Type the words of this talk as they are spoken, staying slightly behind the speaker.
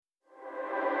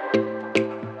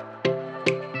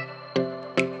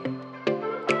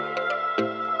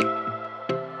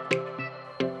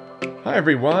Hi,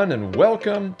 everyone, and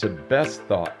welcome to Best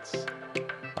Thoughts.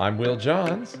 I'm Will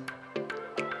Johns.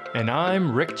 And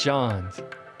I'm Rick Johns.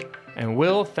 And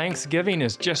Will, Thanksgiving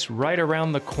is just right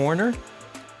around the corner.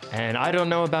 And I don't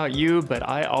know about you, but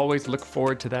I always look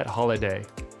forward to that holiday.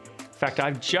 In fact,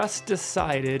 I've just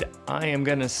decided I am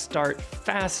going to start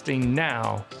fasting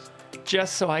now,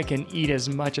 just so I can eat as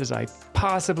much as I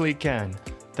possibly can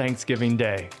Thanksgiving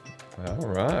Day. All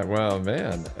right. Well,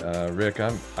 man, Rick,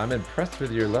 I'm impressed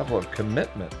with your level of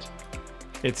commitment.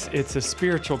 It's a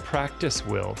spiritual practice,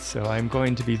 Will, so I'm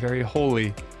going to be very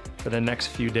holy for the next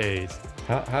few days.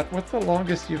 What's the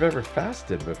longest you've ever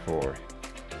fasted before?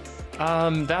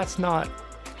 That's not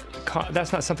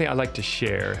something I like to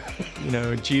share. You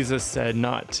know, Jesus said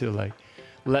not to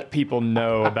let people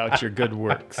know about your good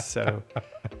works. So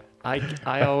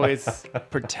I always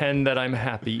pretend that I'm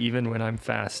happy even when I'm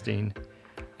fasting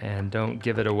and don't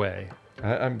give it away.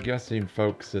 I'm guessing,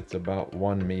 folks, it's about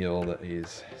one meal that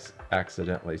he's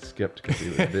accidentally skipped because he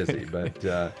was busy, but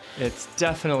it's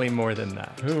definitely more than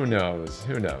that. Who knows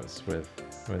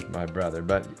with my brother.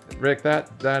 But Rick, that's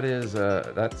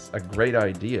a great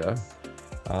idea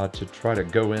to try to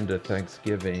go into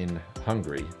Thanksgiving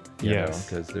hungry, yes,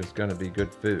 because there's going to be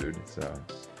good food. So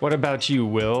what about you,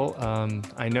 Will?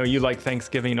 I know you like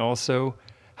Thanksgiving also.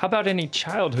 How about any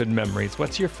childhood memories?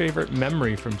 What's your favorite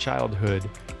memory from childhood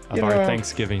of our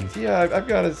Thanksgivings? Yeah, I've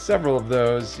got several of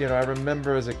those. I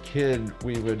remember as a kid,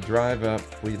 we would drive up.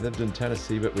 We lived in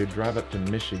Tennessee, but we'd drive up to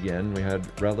Michigan. We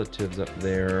had relatives up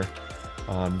there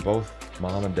on both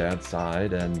mom and dad's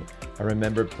side, and I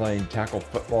remember playing tackle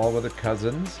football with the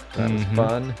cousins. That was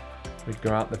fun. We'd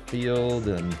go out in the field,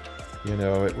 and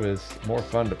it was more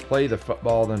fun to play the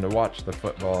football than to watch the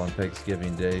football on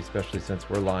Thanksgiving Day, especially since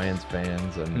we're Lions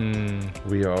fans and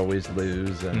we always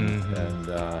lose. And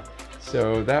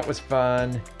so that was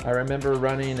fun. I remember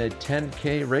running a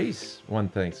 10K race one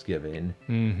Thanksgiving.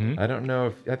 I don't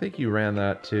know I think you ran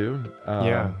that too.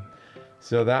 Yeah.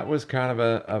 So that was kind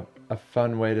of a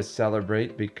fun way to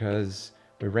celebrate because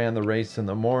we ran the race in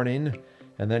the morning.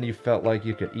 And then you felt like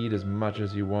you could eat as much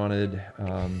as you wanted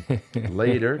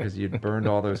later because you'd burned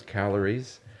all those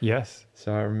calories. Yes.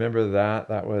 So I remember that.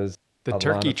 That was the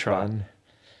turkey trot. Fun.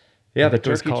 Yeah, the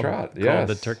turkey trot. Yes. Called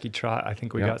the turkey trot. I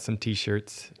think we got some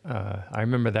T-shirts. I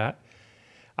remember that.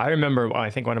 I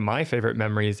think one of my favorite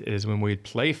memories is when we'd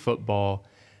play football.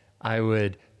 I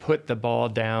would put the ball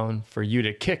down for you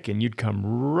to kick, and you'd come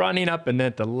running up, and then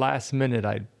at the last minute,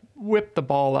 I'd whip the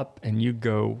ball up, and you'd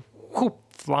go whoop,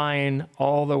 flying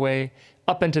all the way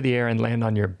up into the air and land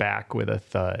on your back with a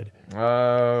thud.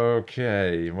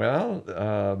 Okay. Well,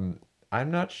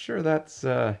 I'm not sure that's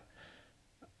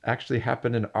actually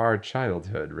happened in our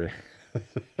childhood.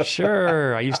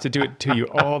 Sure. I used to do it to you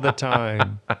all the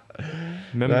time.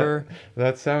 Remember?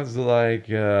 That sounds like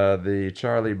the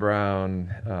Charlie Brown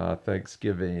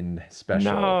Thanksgiving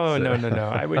special.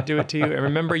 No. I would do it to you. And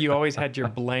remember, you always had your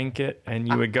blanket and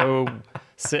you would go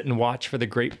sit and watch for the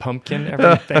Great Pumpkin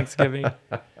every Thanksgiving.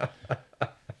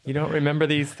 You don't remember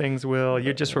these things, Will?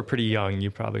 You just were pretty young.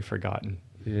 You've probably forgotten.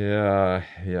 Yeah.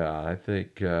 I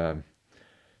think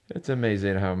it's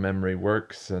amazing how memory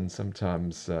works, and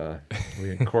sometimes we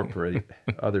incorporate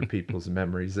other people's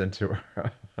memories into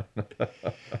our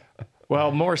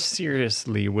Well, more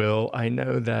seriously, Will, I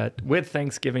know that with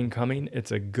Thanksgiving coming,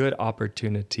 it's a good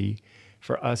opportunity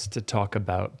for us to talk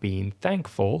about being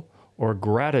thankful or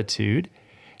gratitude.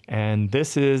 And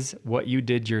this is what you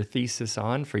did your thesis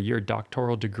on for your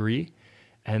doctoral degree.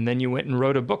 And then you went and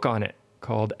wrote a book on it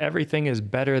called Everything is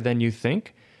Better Than You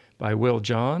Think by Will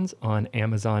Johns on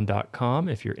Amazon.com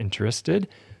if you're interested.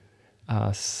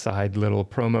 Side little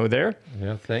promo there.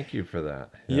 Yeah, thank you for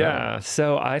that. Yeah,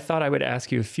 so I thought I would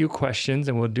ask you a few questions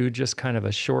and we'll do just kind of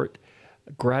a short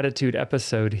gratitude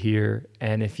episode here.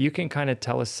 And if you can kind of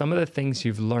tell us some of the things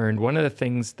you've learned. One of the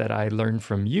things that I learned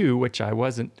from you, which I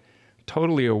wasn't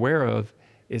totally aware of,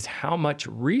 is how much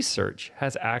research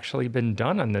has actually been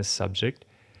done on this subject.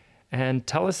 And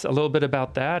tell us a little bit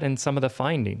about that and some of the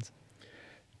findings.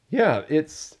 Yeah,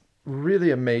 it's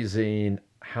really amazing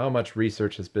how much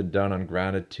research has been done on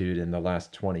gratitude in the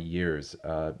last 20 years.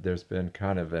 There's been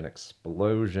kind of an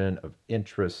explosion of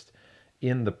interest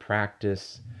in the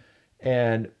practice.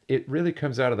 And it really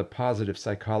comes out of the positive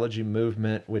psychology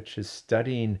movement, which is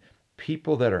studying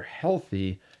people that are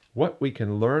healthy, what we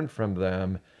can learn from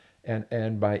them.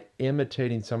 And by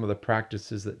imitating some of the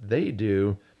practices that they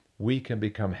do, we can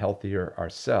become healthier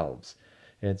ourselves.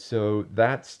 And so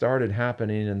that started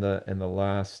happening in the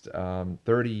last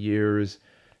 30 years.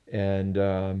 And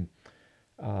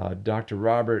Dr.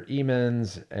 Robert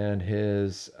Emmons and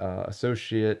his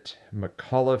associate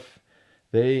McCullough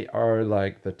They are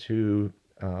like the two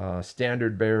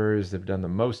standard bearers. They've done the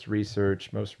most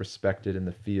research, most respected in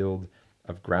the field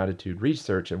of gratitude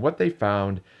research. And what they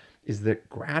found is that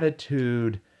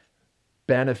gratitude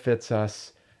benefits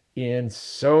us in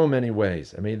so many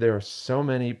ways. I mean, there are so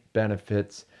many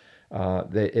benefits.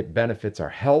 It benefits our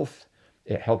health.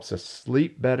 It helps us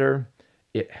sleep better.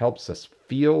 It helps us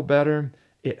feel better.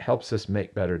 It helps us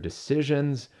make better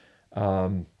decisions.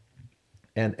 Um,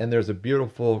 and there's a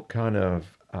beautiful kind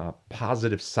of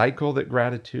positive cycle that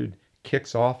gratitude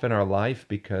kicks off in our life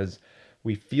because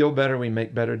we feel better, we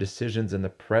make better decisions in the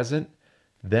present,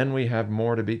 then we have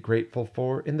more to be grateful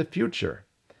for in the future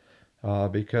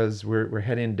because we're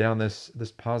heading down this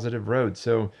positive road.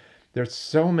 So there's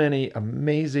so many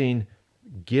amazing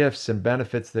gifts and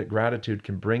benefits that gratitude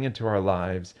can bring into our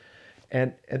lives.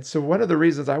 And so one of the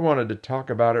reasons I wanted to talk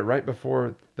about it right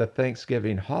before the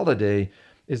Thanksgiving holiday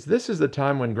is this is the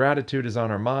time when gratitude is on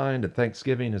our mind and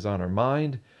Thanksgiving is on our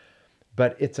mind,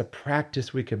 but it's a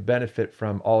practice we can benefit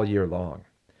from all year long.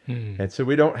 Hmm. And so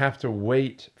we don't have to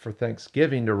wait for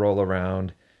Thanksgiving to roll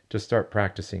around to start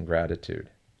practicing gratitude.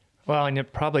 Well, and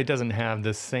it probably doesn't have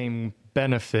the same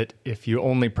benefit if you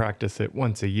only practice it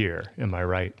once a year. Am I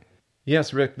right?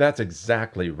 Yes, Rick, that's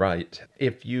exactly right.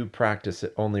 If you practice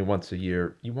it only once a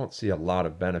year, you won't see a lot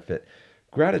of benefit.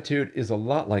 Gratitude is a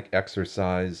lot like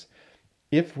exercise.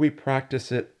 If we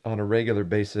practice it on a regular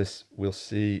basis, we'll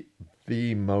see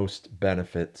the most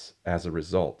benefits as a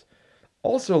result.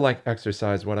 Also, like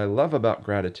exercise, what I love about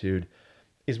gratitude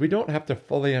is we don't have to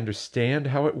fully understand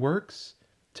how it works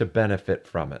to benefit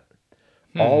from it.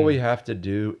 All we Hmm. have to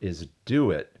do is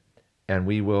do it, and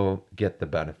we will get the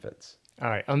benefits. All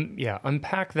right. Yeah.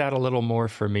 Unpack that a little more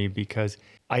for me because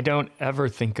I don't ever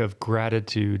think of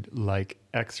gratitude like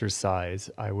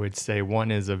exercise. I would say one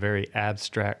is a very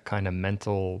abstract kind of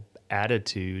mental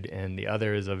attitude, and the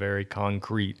other is a very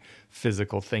concrete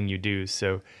physical thing you do.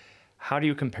 So, how do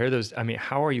you compare those? I mean,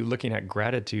 how are you looking at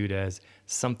gratitude as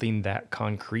something that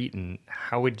concrete, and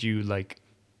how would you like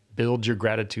build your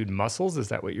gratitude muscles? Is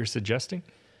that what you're suggesting?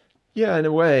 Yeah, in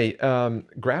a way,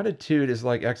 gratitude is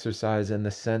like exercise in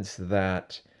the sense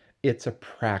that it's a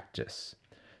practice.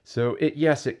 So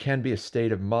yes, it can be a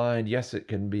state of mind. Yes, it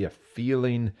can be a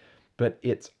feeling, but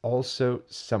it's also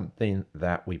something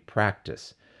that we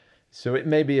practice. So it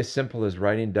may be as simple as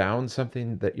writing down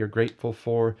something that you're grateful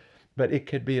for, but it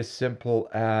could be as simple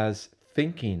as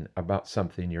thinking about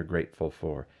something you're grateful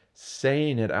for,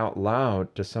 saying it out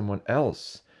loud to someone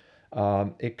else.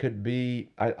 It could be,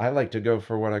 I like to go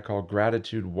for what I call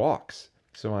gratitude walks.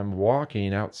 So I'm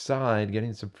walking outside,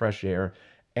 getting some fresh air,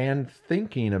 and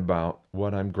thinking about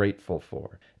what I'm grateful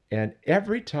for. And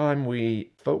every time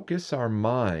we focus our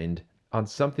mind on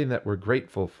something that we're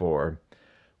grateful for,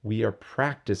 we are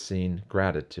practicing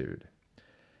gratitude.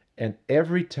 And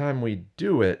every time we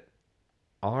do it,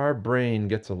 our brain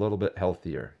gets a little bit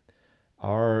healthier.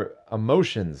 Our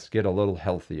emotions get a little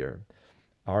healthier.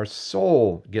 Our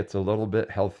soul gets a little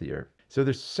bit healthier. So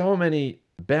there's so many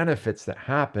benefits that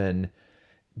happen,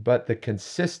 but the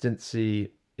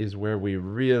consistency is where we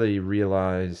really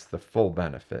realize the full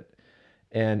benefit.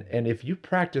 And if you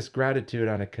practice gratitude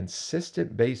on a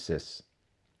consistent basis,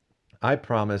 I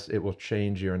promise it will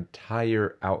change your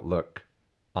entire outlook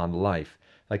on life,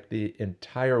 like the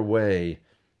entire way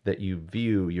that you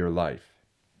view your life.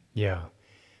 Yeah.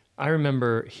 I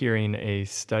remember hearing a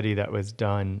study that was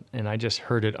done, and I just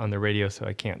heard it on the radio, so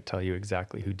I can't tell you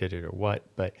exactly who did it or what,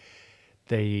 but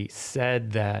they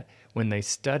said that when they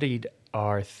studied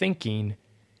our thinking,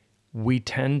 we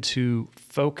tend to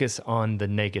focus on the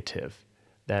negative,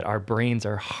 that our brains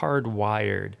are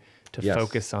hardwired to Yes.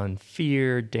 focus on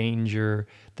fear, danger,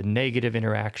 the negative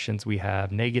interactions we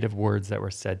have, negative words that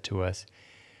were said to us.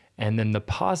 And then the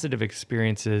positive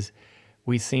experiences,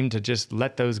 we seem to just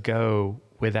let those go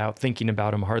without thinking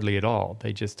about them hardly at all.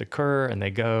 They just occur and they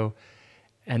go.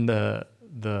 And the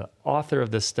author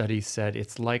of the study said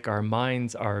it's like our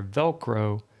minds are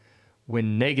Velcro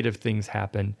when negative things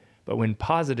happen, but when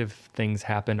positive things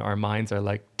happen, our minds are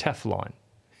like Teflon.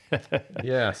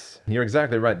 Yes, you're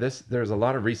exactly right. There's a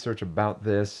lot of research about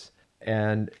this,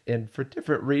 and for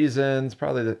different reasons,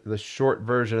 probably the short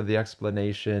version of the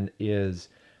explanation is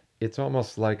it's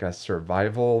almost like a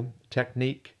survival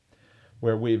technique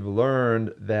where we've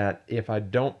learned that if I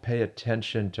don't pay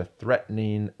attention to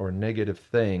threatening or negative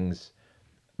things,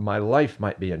 my life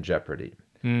might be in jeopardy.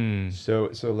 Hmm. So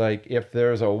like if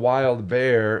there's a wild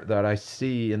bear that I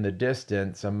see in the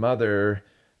distance, a mother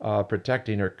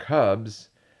protecting her cubs,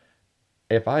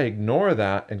 if I ignore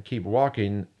that and keep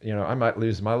walking, I might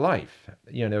lose my life.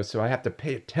 So I have to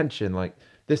pay attention like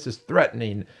this is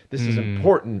threatening, this is Hmm.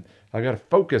 important. I got to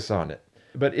focus on it.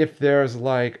 But if there's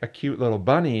like a cute little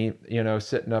bunny,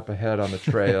 sitting up ahead on the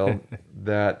trail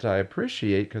that I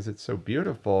appreciate because it's so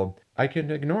beautiful, I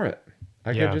can ignore it.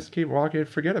 I can Yeah. just keep walking and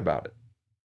forget about it.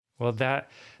 Well, that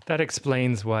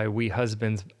explains why we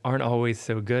husbands aren't always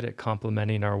so good at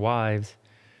complimenting our wives,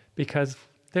 because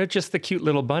they're just the cute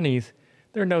little bunnies.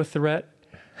 They're no threat,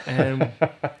 and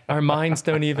our minds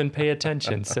don't even pay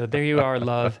attention. So there you are,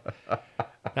 love.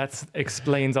 That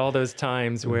explains all those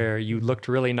times where you looked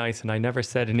really nice and I never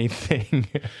said anything.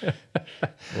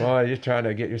 Well, you're trying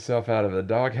to get yourself out of the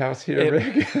doghouse here, It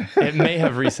Rick. it may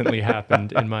have recently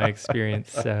happened in my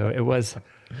experience, so it was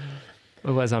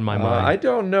on my I mind.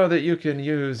 don't know that you can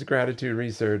use gratitude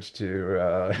research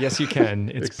to Yes, you can.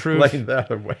 It's proof explain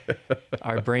that away.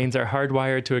 our brains are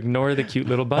hardwired to ignore the cute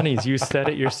little bunnies. You said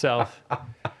it yourself.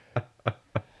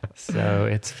 So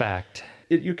it's fact.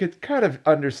 You could kind of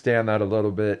understand that a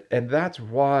little bit, and that's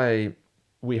why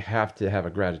we have to have a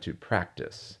gratitude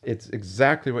practice. It's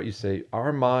exactly what you say.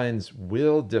 Our minds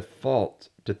will default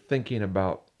to thinking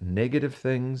about negative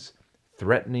things,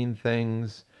 threatening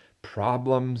things,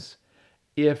 problems,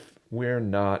 if we're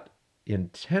not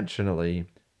intentionally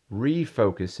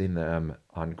refocusing them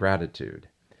on gratitude.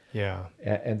 Yeah.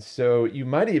 And so you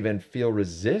might even feel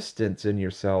resistance in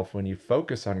yourself when you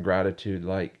focus on gratitude,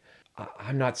 like,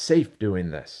 I'm not safe doing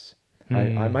this. I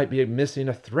Hmm. might be missing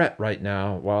a threat right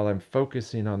now while I'm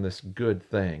focusing on this good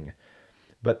thing.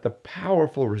 But the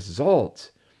powerful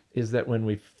result is that when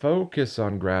we focus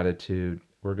on gratitude,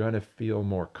 we're going to feel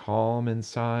more calm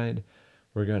inside.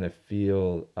 We're going to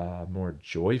feel more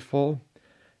joyful,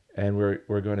 and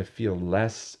we're going to feel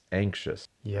less anxious.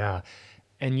 Yeah.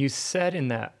 And you said in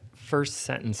that first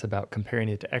sentence about comparing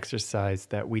it to exercise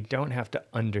that we don't have to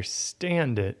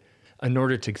understand it in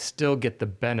order to still get the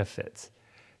benefits.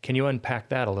 Can you unpack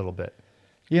that a little bit?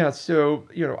 Yeah, so,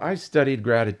 I studied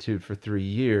gratitude for 3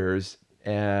 years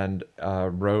and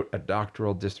wrote a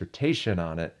doctoral dissertation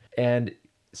on it. And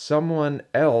someone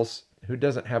else who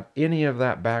doesn't have any of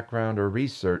that background or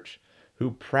research, who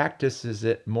practices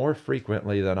it more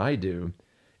frequently than I do,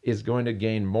 is going to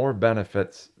gain more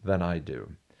benefits than I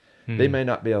do. They Hmm. may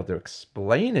not be able to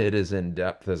explain it as in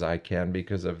depth as I can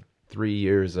because of 3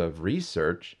 years of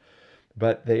research,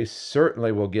 but they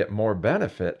certainly will get more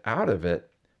benefit out of it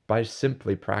by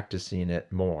simply practicing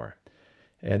it more.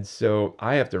 And so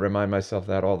I have to remind myself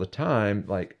that all the time.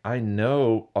 Like, I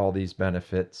know all these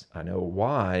benefits, I know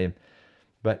why,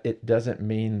 but it doesn't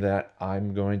mean that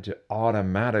I'm going to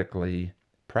automatically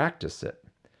practice it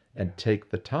and take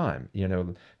the time.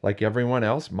 Like everyone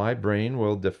else, my brain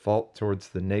will default towards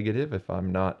the negative if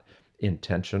I'm not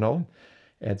intentional.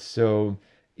 And so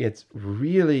it's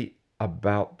really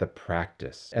about the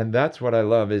practice. And that's what I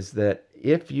love, is that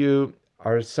if you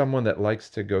are someone that likes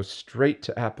to go straight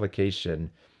to application,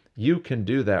 you can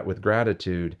do that with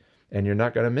gratitude and you're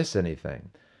not going to miss anything.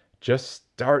 Just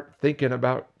start thinking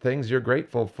about things you're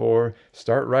grateful for,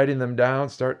 start writing them down,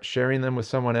 start sharing them with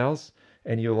someone else,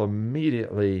 and you'll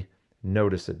immediately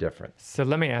notice a difference. So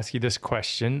let me ask you this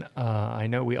question. I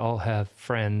know we all have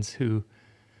friends who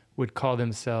would call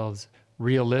themselves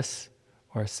realists,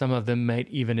 or some of them might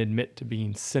even admit to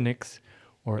being cynics,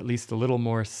 or at least a little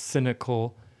more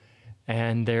cynical.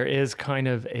 And there is kind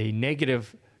of a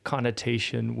negative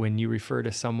connotation when you refer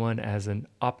to someone as an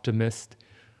optimist,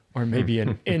 or maybe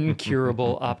an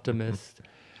incurable optimist.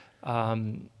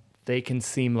 They can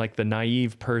seem like the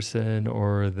naive person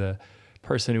or the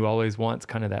person who always wants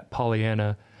kind of that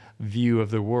Pollyanna view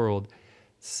of the world.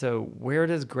 So, where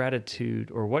does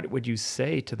gratitude, or what would you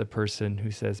say to the person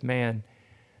who says, man,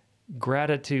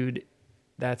 gratitude,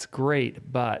 that's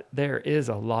great, but there is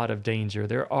a lot of danger.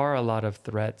 There are a lot of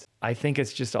threats. I think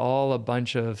it's just all a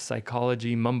bunch of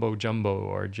psychology mumbo jumbo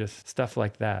or just stuff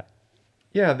like that.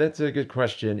 Yeah, that's a good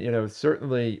question.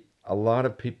 Certainly a lot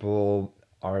of people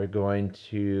are going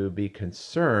to be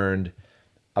concerned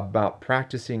about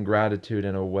practicing gratitude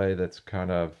in a way that's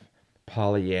kind of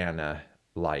Pollyanna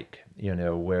like,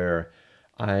 where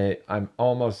I'm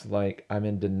almost like I'm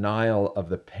in denial of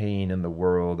the pain in the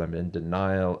world. I'm in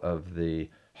denial of the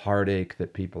heartache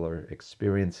that people are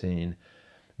experiencing.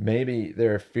 Maybe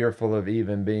they're fearful of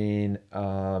even being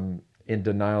in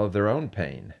denial of their own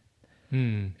pain.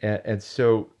 Hmm. And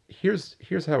so here's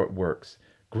how it works.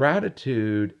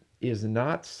 Gratitude is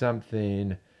not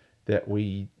something that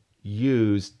we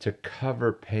use to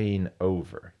cover pain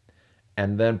over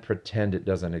and then pretend it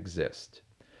doesn't exist.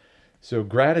 So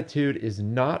gratitude is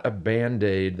not a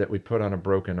band-aid that we put on a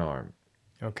broken arm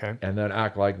Okay. and then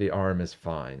act like the arm is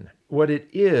fine. What it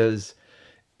is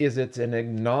it's an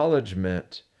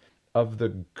acknowledgement of the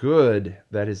good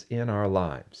that is in our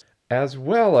lives. as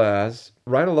well as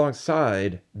right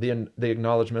alongside the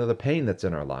acknowledgement of the pain that's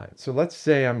in our lives. So let's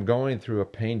say I'm going through a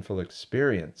painful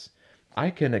experience. I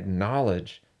can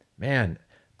acknowledge, man,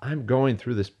 I'm going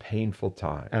through this painful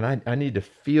time. And I need to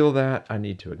feel that. I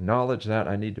need to acknowledge that.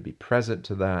 I need to be present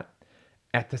to that.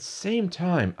 At the same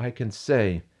time, I can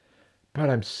say, but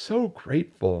I'm so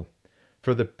grateful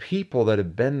for the people that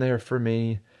have been there for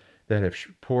me, that have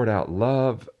poured out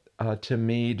love to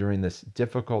me during this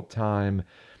difficult time.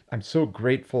 I'm so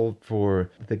grateful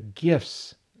for the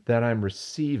gifts that I'm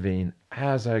receiving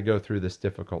as I go through this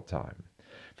difficult time,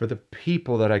 for the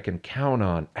people that I can count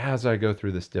on as I go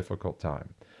through this difficult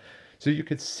time. So you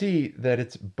could see that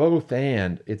it's both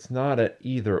and, it's not an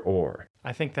either or.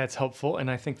 I think that's helpful, and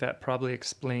I think that probably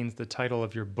explains the title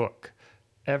of your book,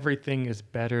 Everything is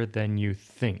Better Than You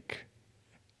Think.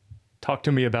 Talk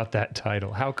to me about that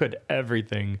title. How could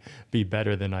everything be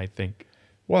better than I think?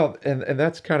 Well, and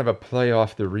that's kind of a play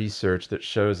off the research that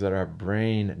shows that our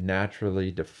brain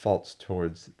naturally defaults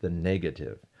towards the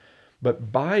negative.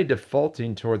 But by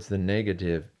defaulting towards the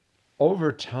negative,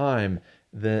 over time,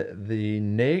 the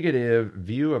negative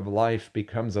view of life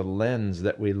becomes a lens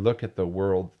that we look at the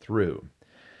world through.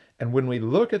 And when we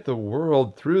look at the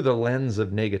world through the lens of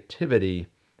negativity,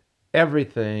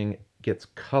 everything gets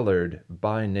colored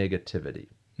by negativity.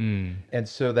 And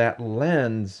so that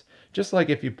lens, just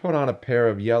like if you put on a pair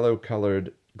of yellow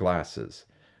colored glasses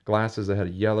that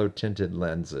had yellow tinted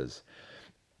lenses,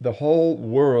 the whole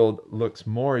world looks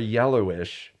more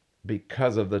yellowish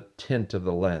because of the tint of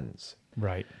the lens.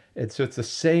 Right. And so it's the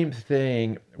same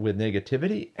thing with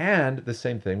negativity and the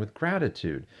same thing with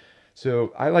gratitude.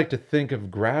 So I like to think of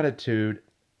gratitude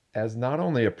as not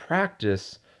only a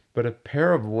practice, but a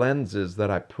pair of lenses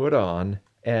that I put on,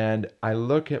 and I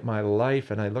look at my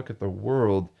life and I look at the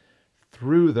world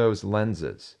through those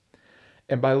lenses.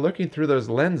 And by looking through those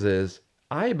lenses,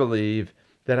 I believe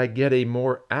that I get a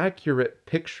more accurate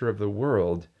picture of the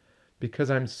world because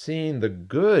I'm seeing the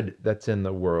good that's in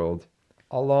the world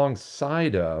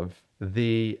alongside of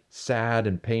the sad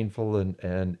and painful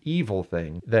and evil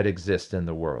thing that exists in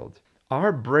the world.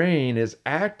 Our brain is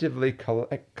actively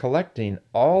collecting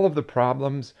all of the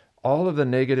problems, all of the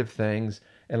negative things.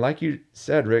 And like you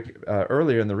said, Rick,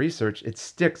 earlier in the research, it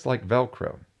sticks like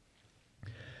Velcro.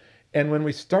 And when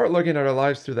we start looking at our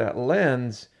lives through that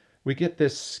lens, we get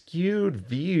this skewed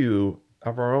view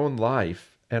of our own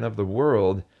life and of the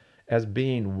world as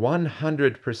being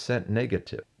 100%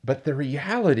 negative. But the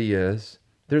reality is,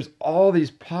 there's all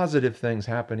these positive things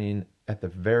happening at the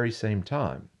very same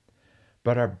time,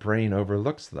 but our brain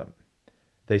overlooks them.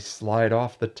 They slide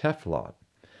off the Teflon.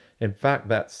 In fact,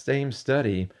 that same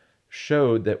study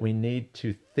showed that we need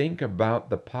to think about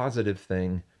the positive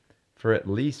thing for at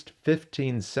least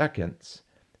 15 seconds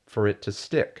for it to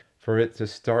stick, for it to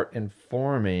start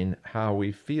informing how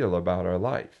we feel about our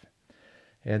life.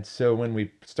 And so when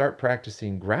we start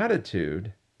practicing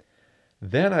gratitude,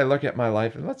 then I look at my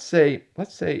life and let's say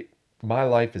my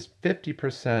life is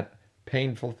 50%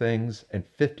 painful things and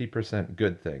 50%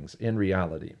 good things in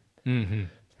reality. Mm-hmm.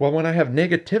 Well, when I have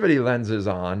negativity lenses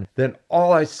on, then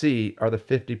all I see are the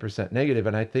 50% negative,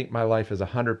 and I think my life is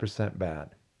 100%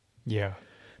 bad. Yeah.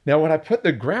 Now, when I put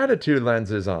the gratitude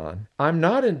lenses on, I'm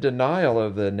not in denial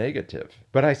of the negative,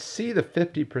 but I see the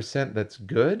 50% that's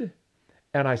good,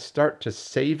 and I start to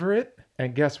savor it,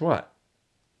 and guess what?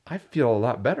 I feel a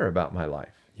lot better about my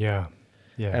life. Yeah.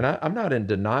 Yeah. And I'm not in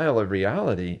denial of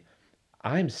reality.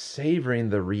 I'm savoring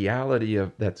the reality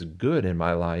of that's good in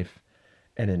my life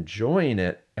and enjoying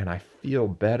it, and I feel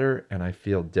better and I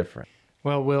feel different.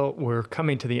 Well, Will, we're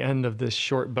coming to the end of this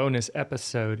short bonus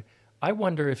episode. I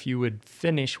wonder if you would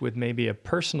finish with maybe a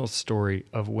personal story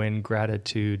of when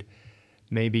gratitude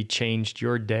maybe changed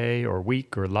your day or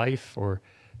week or life, or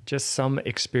just some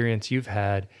experience you've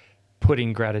had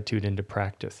putting gratitude into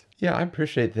practice. Yeah, I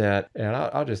appreciate that. And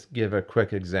I'll just give a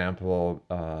quick example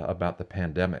about the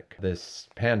pandemic. This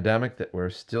pandemic that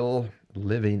we're still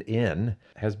living in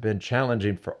has been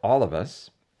challenging for all of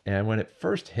us. And when it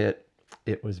first hit,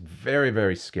 it was very,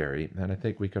 very scary. And I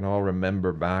think we can all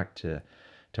remember back to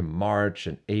March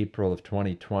and April of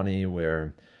 2020,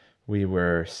 where we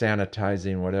were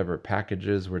sanitizing whatever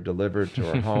packages were delivered to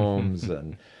our homes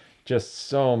and just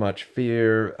so much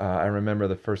fear. I remember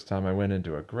the first time I went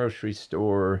into a grocery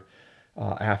store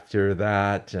after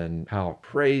that, and how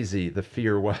crazy the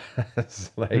fear was.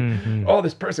 Like, oh,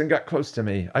 this person got close to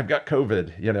me. I've got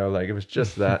COVID. Like it was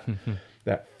just that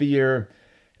that fear.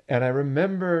 And I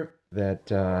remember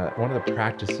that one of the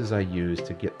practices I used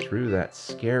to get through that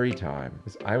scary time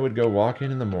is I would go walking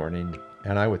in the morning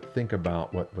and I would think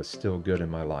about what was still good in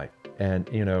my life. And,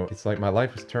 it's like my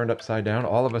life was turned upside down.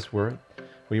 All of us were.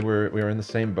 We were in the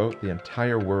same boat. The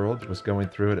entire world was going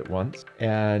through it at once.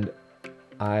 And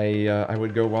I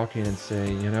would go walking and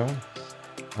say,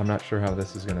 I'm not sure how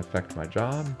this is going to affect my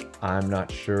job. I'm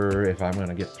not sure if I'm going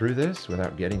to get through this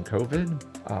without getting COVID.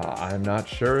 I'm not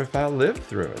sure if I'll live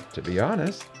through it, to be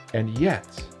honest. And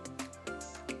yet,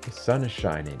 the sun is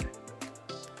shining.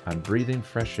 I'm breathing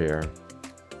fresh air.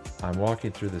 I'm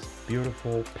walking through this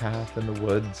beautiful path in the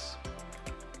woods.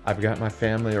 I've got my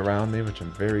family around me, which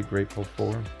I'm very grateful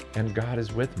for. And God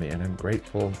is with me, and I'm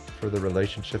grateful for the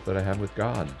relationship that I have with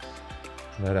God,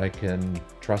 that I can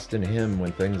trust in Him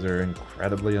when things are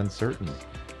incredibly uncertain.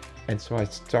 And so I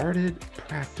started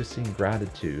practicing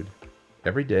gratitude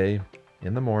every day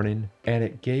in the morning, and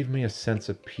it gave me a sense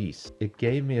of peace. It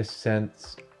gave me a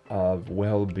sense of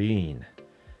well-being.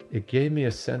 It gave me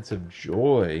a sense of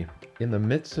joy in the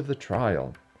midst of the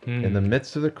trial, in the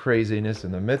midst of the craziness,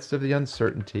 in the midst of the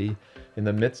uncertainty, in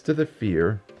the midst of the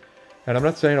fear. And I'm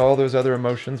not saying all those other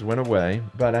emotions went away,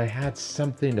 but I had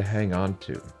something to hang on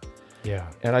to. Yeah.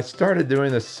 And I started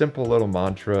doing this simple little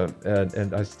mantra,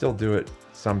 and I still do it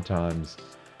sometimes,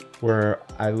 where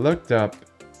I looked up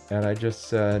and I just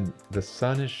said, the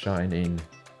sun is shining.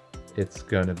 It's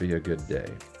going to be a good day.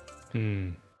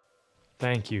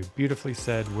 Thank you. Beautifully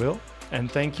said, Will. And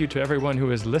thank you to everyone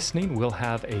who is listening. We'll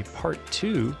have a part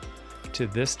 2 to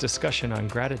this discussion on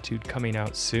gratitude coming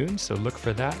out soon, so look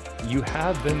for that. You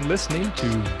have been listening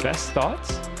to Best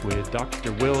Thoughts with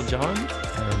Dr. Will Johns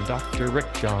and Dr.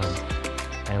 Rick Johns.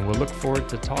 And we'll look forward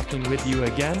to talking with you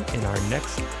again in our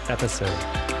next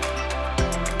episode.